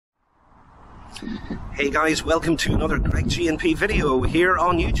Hey guys, welcome to another Greg G&P video here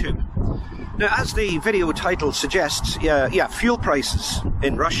on YouTube. Now, as the video title suggests, fuel prices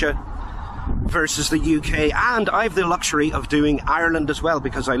in Russia versus the UK, and I've the luxury of doing Ireland as well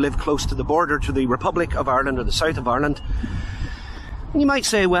because I live close to the border to the Republic of Ireland, or the south of Ireland. And you might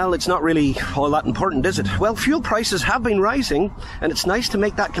say, well, it's not really all that important, is it? Well, fuel prices have been rising, and it's nice to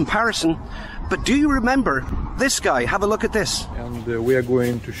make that comparison. But do you remember this guy? Have a look at this. And we are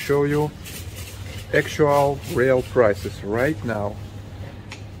going to show you actual real prices right now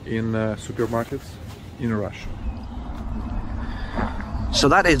in supermarkets in Russia. So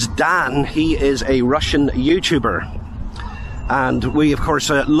that is Dan. He is a Russian YouTuber, and we of course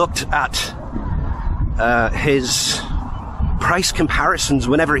looked at his price comparisons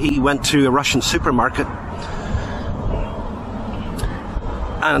whenever he went to a Russian supermarket,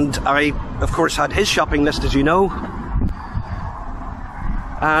 and I of course had his shopping list, as you know,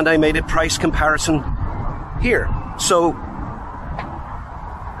 and I made a price comparison here. So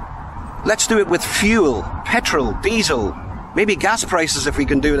let's do it with fuel, petrol, diesel, maybe gas prices if we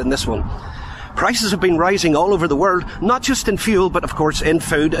can do it in this one. Prices have been rising all over the world, not just in fuel, but of course in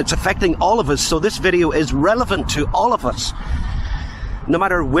food. It's affecting all of us, so this video is relevant to all of us. No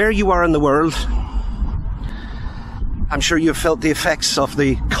matter where you are in the world, I'm sure you've felt the effects of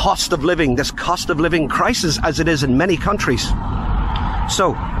the cost of living, this cost of living crisis as it is in many countries.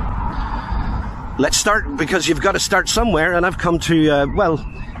 So, let's start, because you've got to start somewhere, and I've come to,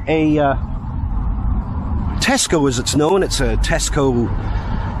 a Tesco as it's known. It's a Tesco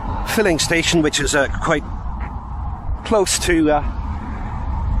filling station, which is quite close to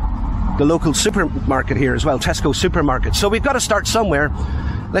the local supermarket here as well, Tesco supermarket. So we've got to start somewhere.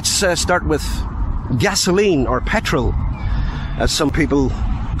 Let's start with gasoline, or petrol, as some people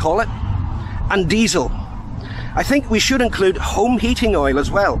call it, and diesel. I think we should include home heating oil as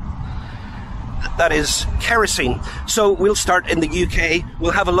well. That is kerosene. So we'll start in the UK.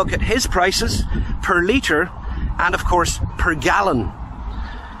 We'll have a look at his prices per litre and of course per gallon.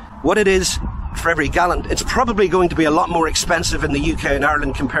 What it is for every gallon. It's probably going to be a lot more expensive in the UK and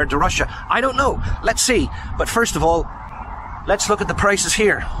Ireland compared to Russia. I don't know. Let's see. But first of all, let's look at the prices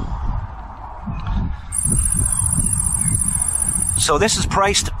here. So this is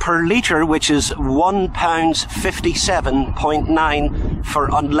priced per litre, which is £1.57.9 for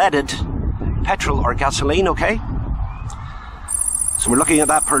unleaded petrol or gasoline, okay? So we're looking at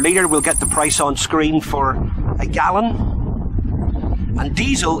that per litre. We'll get the price on screen for a gallon. And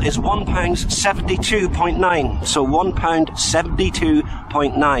diesel is £1.72.9. So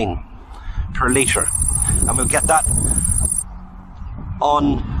 £1.72.9 per litre. And we'll get that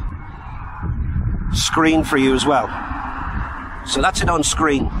on screen for you as well. So that's it on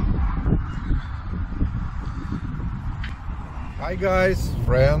screen. Hi guys,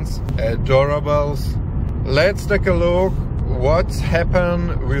 friends, adorables. Let's take a look what's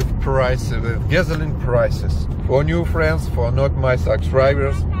happened with prices, with gasoline prices. For new friends, for not my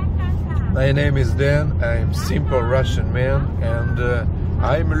subscribers, my name is Dan. I'm simple Russian man, and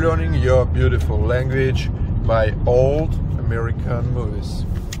I'm learning your beautiful language by old American movies.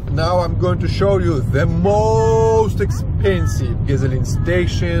 Now I'm going to show you the most expensive gasoline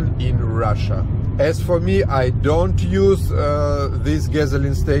station in Russia. As for me, I don't use this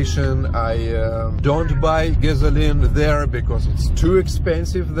gasoline station. I don't buy gasoline there because it's too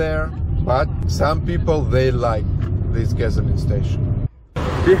expensive there. But some people, they like this gasoline station.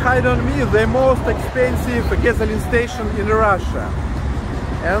 Behind on me, the most expensive gasoline station in Russia.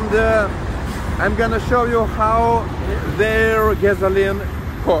 And I'm gonna show you how their gasoline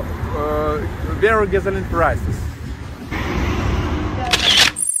prices.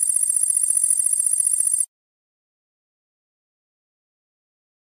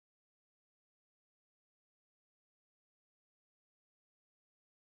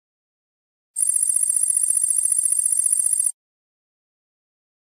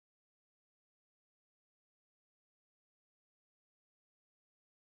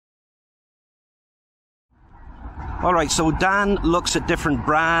 Alright, so Dan looks at different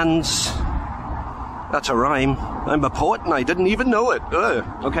brands. That's a rhyme. I'm a poet and I didn't even know it. Ugh.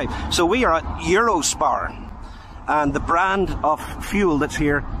 Okay, so we are at Eurospar, and the brand of fuel that's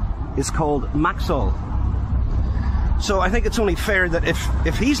here is called Maxol. So I think it's only fair that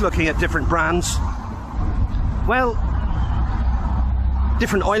if he's looking at different brands, well,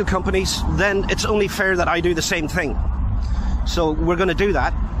 different oil companies, then it's only fair that I do the same thing. So we're going to do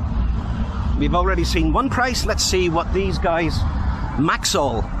that. We've already seen one price. Let's see what these guys,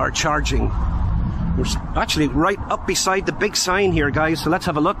 Maxol, are charging. We're actually right up beside the big sign here, guys, so let's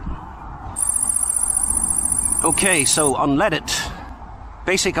have a look. Okay, so unleaded,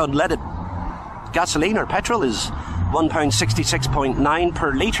 basic unleaded gasoline or petrol is £1.66.9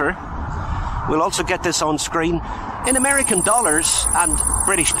 per litre. We'll also get this on screen in American dollars and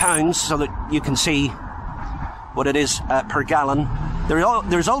British pounds so that you can see what it is per gallon.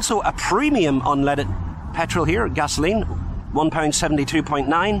 There's also a premium unleaded petrol here, gasoline,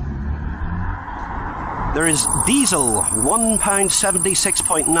 £1.72.9. There is diesel,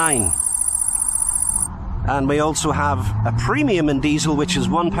 £1.76.9. And we also have a premium in diesel, which is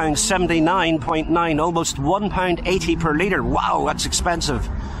 £1.79.9, almost £1.80 per litre. Wow, that's expensive.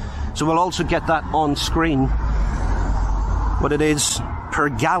 So we'll also get that on screen, what it is per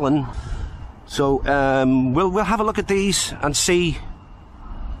gallon. So we'll have a look at these and see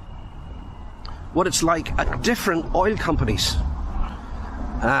what it's like at different oil companies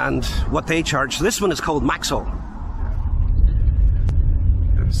and what they charge. So this one is called Maxol.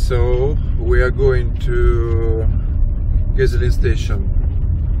 So we are going to gasoline station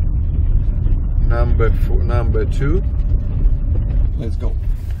number 2. Let's go.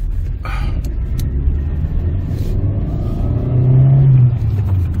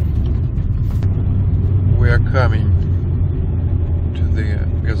 We are coming to the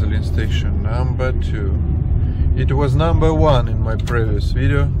gasoline station number 2. It was number 1 in my previous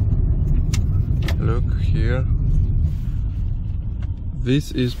video. Look here.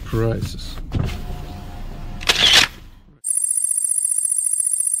 This is prices.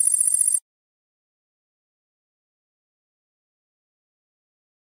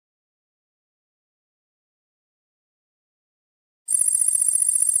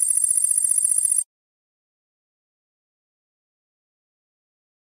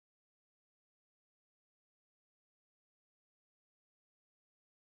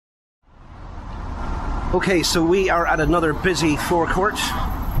 Okay, so we are at another busy forecourt.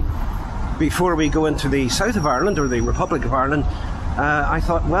 Before we go into the south of Ireland, or the Republic of Ireland, I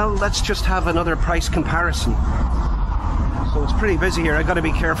thought, well, let's just have another price comparison. So it's pretty busy here. I got to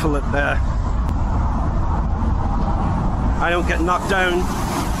be careful that I don't get knocked down.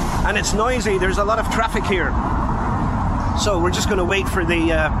 And it's noisy. There's a lot of traffic here. So we're just going to wait for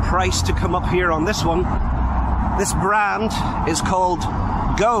the price to come up here on this one. This brand is called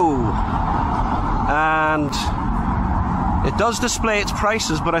Go. And it does display its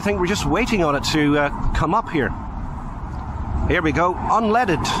prices, but I think we're just waiting on it to come up here. Here we go.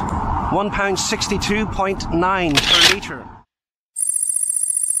 Unleaded, £1.62.9 per litre.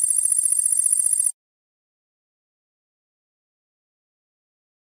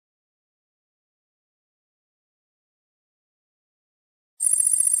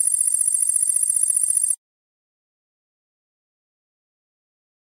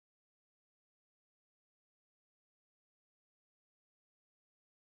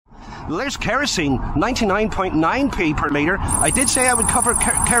 There's kerosene, 99.9p per litre. I did say I would cover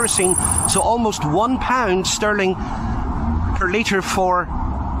kerosene, so almost £1 sterling per litre for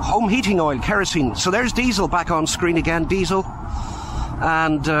home heating oil, kerosene. So there's diesel back on screen again, diesel.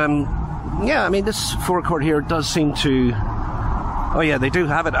 And yeah, I mean, this forecourt here does seem to... Oh yeah, they do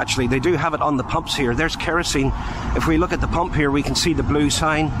have it actually. They do have it on the pumps here. There's kerosene. If we look at the pump here, we can see the blue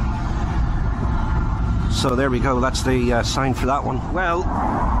sign. So there we go, that's the sign for that one. Well,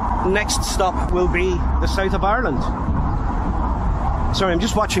 next stop will be the south of Ireland. Sorry, I'm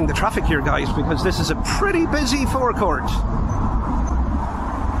just watching the traffic here, guys, because this is a pretty busy forecourt.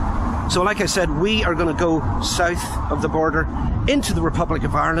 So like I said, we are going to go south of the border into the Republic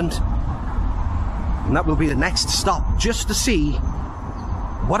of Ireland. And that will be the next stop, just to see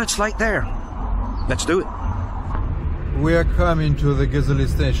what it's like there. Let's do it. We are coming to the gasoline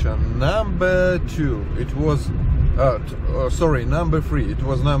station number 2. It was sorry, number 3. It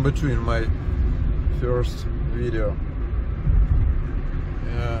was number 2 in my first video.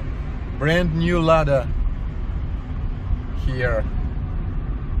 Brand new ladder here.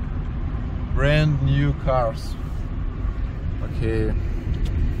 Brand new cars. Okay,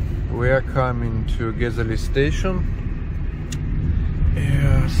 we are coming to gasoline station.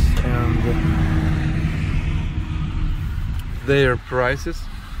 Yes, and their prices.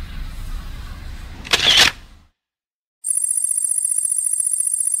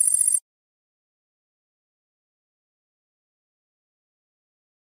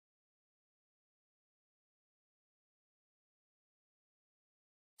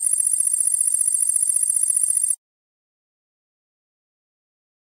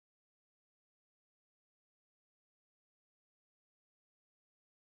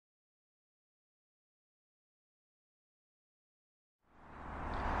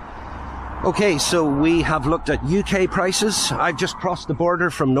 Okay, so we have looked at UK prices. I've just crossed the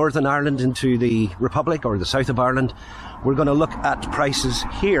border from Northern Ireland into the Republic, or the south of Ireland. We're going to look at prices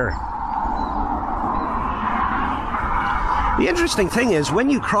here. The interesting thing is,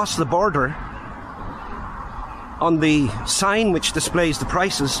 when you cross the border, on the sign which displays the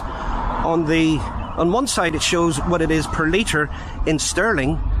prices, on one side it shows what it is per litre in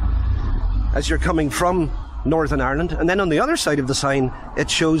sterling as you're coming from Northern Ireland, and then on the other side of the sign it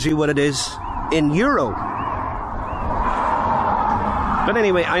shows you what it is in euro. But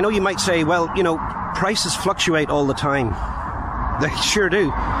anyway, I know you might say, well, you know, prices fluctuate all the time. They sure do.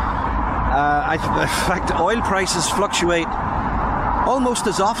 In fact, oil prices fluctuate almost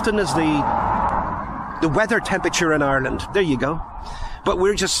as often as the weather temperature in Ireland. There you go. But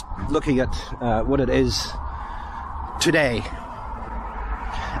we're just looking at what it is today.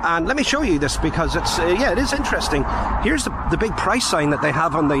 And let me show you this, because it's it is interesting. Here's the big price sign that they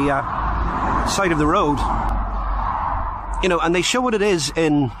have on the side of the road. You know, and they show what it is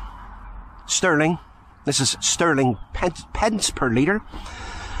in sterling. This is sterling pence per litre.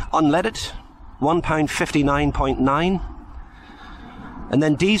 Unleaded, £1.59.9. And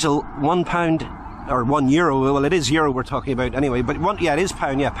then diesel, £1 or €1. Well, it is euro we're talking about anyway. But it is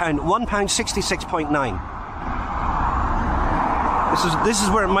pound. Yeah, pound. £1.66.9. This is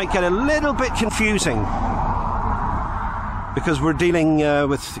where it might get a little bit confusing, because we're dealing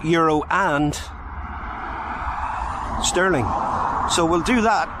with euro and sterling. So we'll do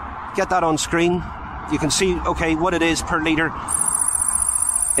that, get that on screen. You can see, okay, what it is per litre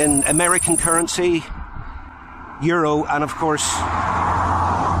in American currency, euro, and of course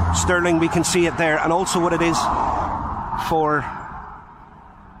sterling. We can see it there, and also what it is for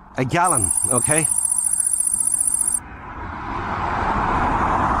a gallon, okay?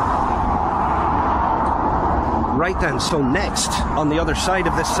 Right then, so next, on the other side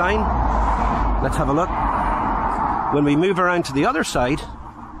of this sign, let's have a look. When we move around to the other side,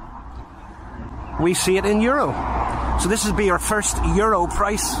 we see it in euro. So this will be our first euro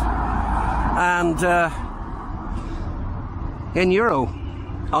price, and in euro,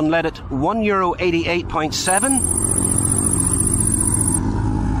 unleaded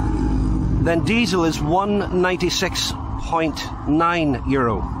 €1.88.7. Then diesel is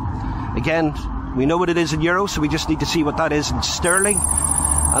 €1.96.9. Again, we know what it is in euro, so we just need to see what that is in sterling,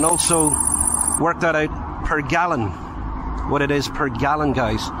 and also work that out per gallon, what it is per gallon,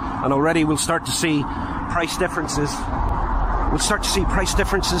 guys. And already we'll start to see price differences. We'll start to see price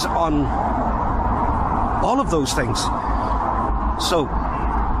differences on all of those things. So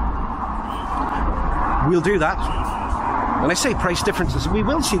we'll do that. When I say price differences, we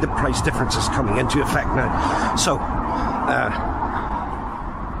will see the price differences coming into effect now. So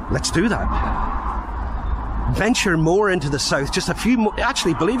let's do that. Venture more into the south, just a few more,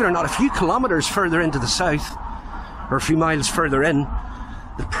 actually, believe it or not, a few kilometers further into the south, or a few miles further in,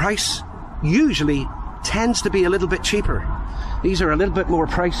 the price usually tends to be a little bit cheaper. These are a little bit more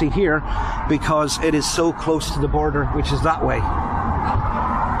pricey here because it is so close to the border, which is that way.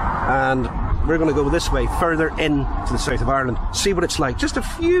 And we're going to go this way, further in to the south of Ireland, see what it's like, just a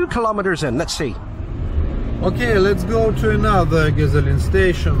few kilometers in. Let's see. Okay, let's go to another gasoline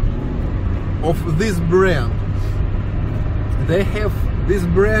station of this brand. This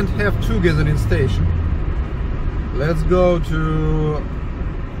brand have two gasoline stations. Let's go to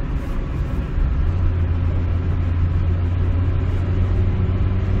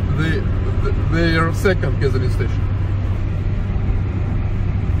their second gasoline station.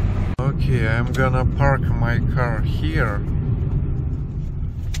 Okay, I'm gonna park my car here.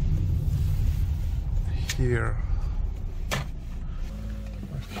 Here.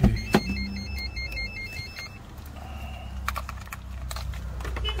 Okay.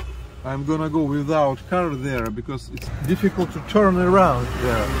 I'm gonna go without car there because it's difficult to turn around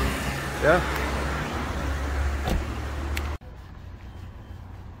there. Yeah.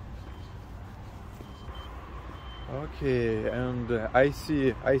 Okay, and I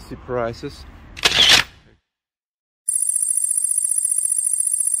see prices.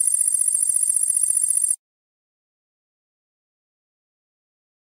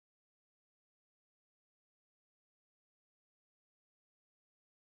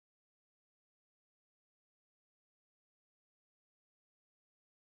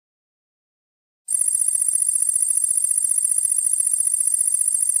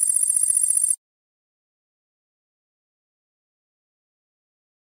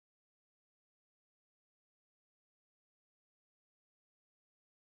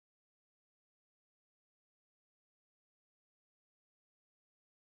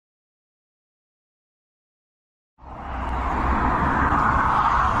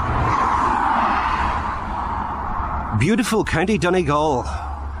 Beautiful County Donegal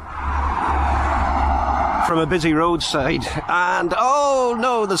from a busy roadside, and oh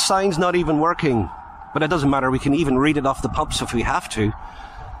no, the sign's not even working. But it doesn't matter, we can even read it off the pumps if we have to.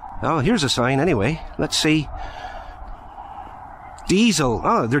 Oh, here's a sign anyway. Let's see. Diesel.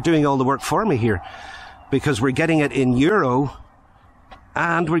 Oh, they're doing all the work for me here, because we're getting it in euro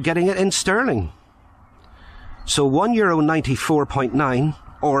and we're getting it in sterling. So €1.94.9,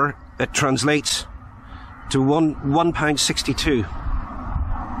 or it translates to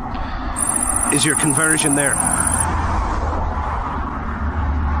 £1.62 is your conversion there.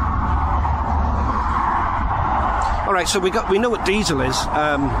 All right, so we know what diesel is.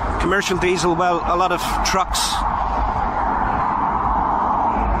 Commercial diesel. Well, a lot of trucks,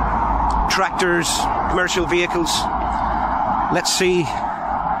 tractors, commercial vehicles. Let's see.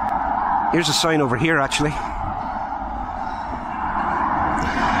 Here's a sign over here, actually.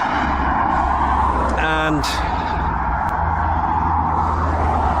 And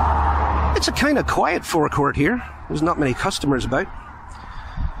it's a kind of quiet forecourt here. There's not many customers about.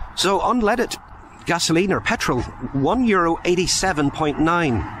 So unleaded gasoline or petrol,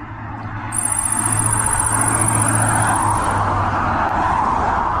 €1.87.9.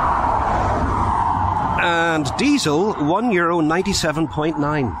 And diesel,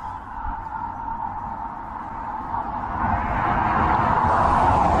 €1.97.9.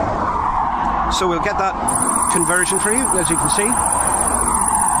 So we'll get that conversion for you, as you can see.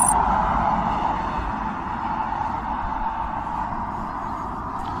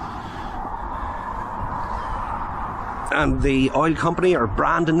 And the oil company, or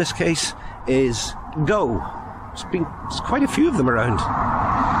brand in this case, is Go. There's quite a few of them around.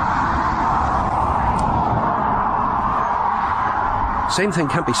 Same thing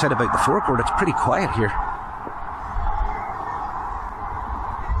can't be said about the forecourt. It's pretty quiet here.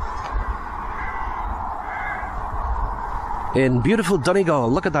 In beautiful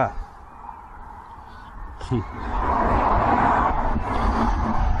Donegal, look at that.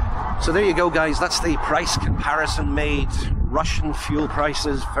 So there you go, guys. That's the price comparison made. Russian fuel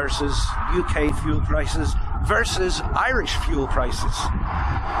prices versus UK fuel prices versus Irish fuel prices.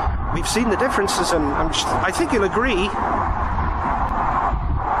 We've seen the differences, and I think you'll agree.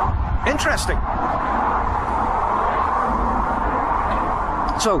 Interesting.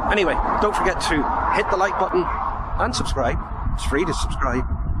 So anyway, don't forget to hit the like button and subscribe. It's free to subscribe.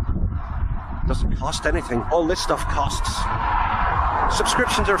 It doesn't cost anything. All this stuff costs.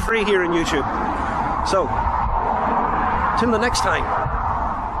 Subscriptions are free here on YouTube. So, till the next time,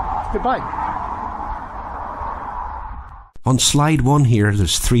 goodbye. On slide 1 here,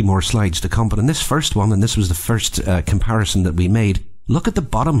 there's 3 more slides to come, but in this first one, and this was the first comparison that we made, look at the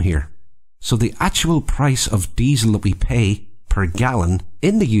bottom here. So the actual price of diesel that we pay per gallon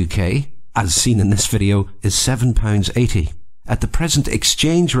in the UK, as seen in this video, is £7.80. At the present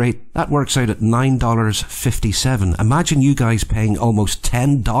exchange rate, that works out at $9.57. Imagine you guys paying almost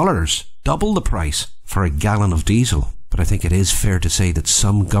 $10, double the price, for a gallon of diesel. But I think it is fair to say that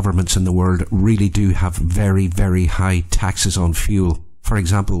some governments in the world really do have very, very high taxes on fuel. For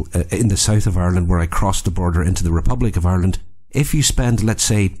example, in the south of Ireland, where I crossed the border into the Republic of Ireland, if you spend, let's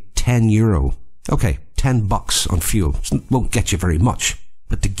say, €10, okay, $10 on fuel, it won't get you very much.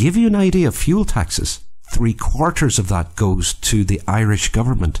 But to give you an idea of fuel taxes, 3/4 of that goes to the Irish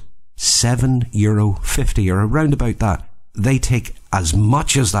government. €7.50, or around about that. They take as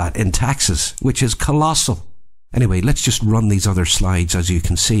much as that in taxes, which is colossal. Anyway, let's just run these other slides, as you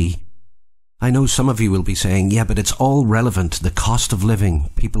can see. I know some of you will be saying, yeah, but it's all relevant, the cost of living,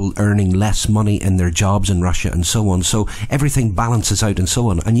 people earning less money in their jobs in Russia and so on, so everything balances out and so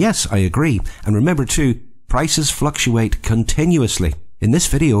on. And yes, I agree. And remember too, prices fluctuate continuously. In this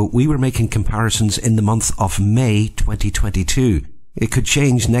video, we were making comparisons in the month of May 2022. It could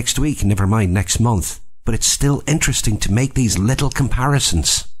change next week, never mind next month. But it's still interesting to make these little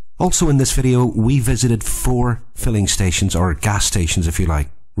comparisons. Also in this video, we visited 4 filling stations, or gas stations if you like,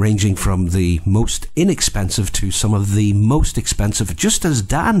 ranging from the most inexpensive to some of the most expensive, just as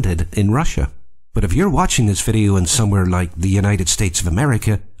Dan did in Russia. But if you're watching this video in somewhere like the United States of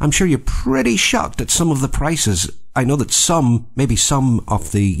America, I'm sure you're pretty shocked at some of the prices. I know that maybe some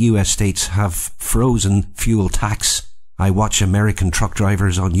of the US states have frozen fuel tax. I watch American truck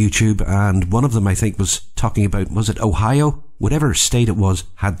drivers on YouTube, and one of them I think was talking about, was it Ohio? Whatever state it was,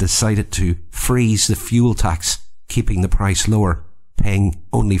 had decided to freeze the fuel tax, keeping the price lower, paying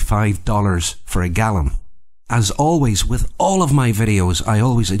only $5 for a gallon. As always, with all of my videos, I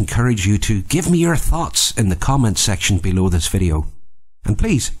always encourage you to give me your thoughts in the comment section below this video. And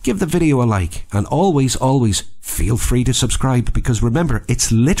please, give the video a like, and always, always feel free to subscribe, because remember,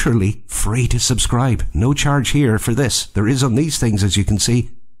 it's literally free to subscribe. No charge here for this. There is on these things, as you can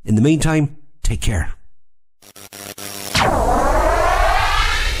see. In the meantime, take care.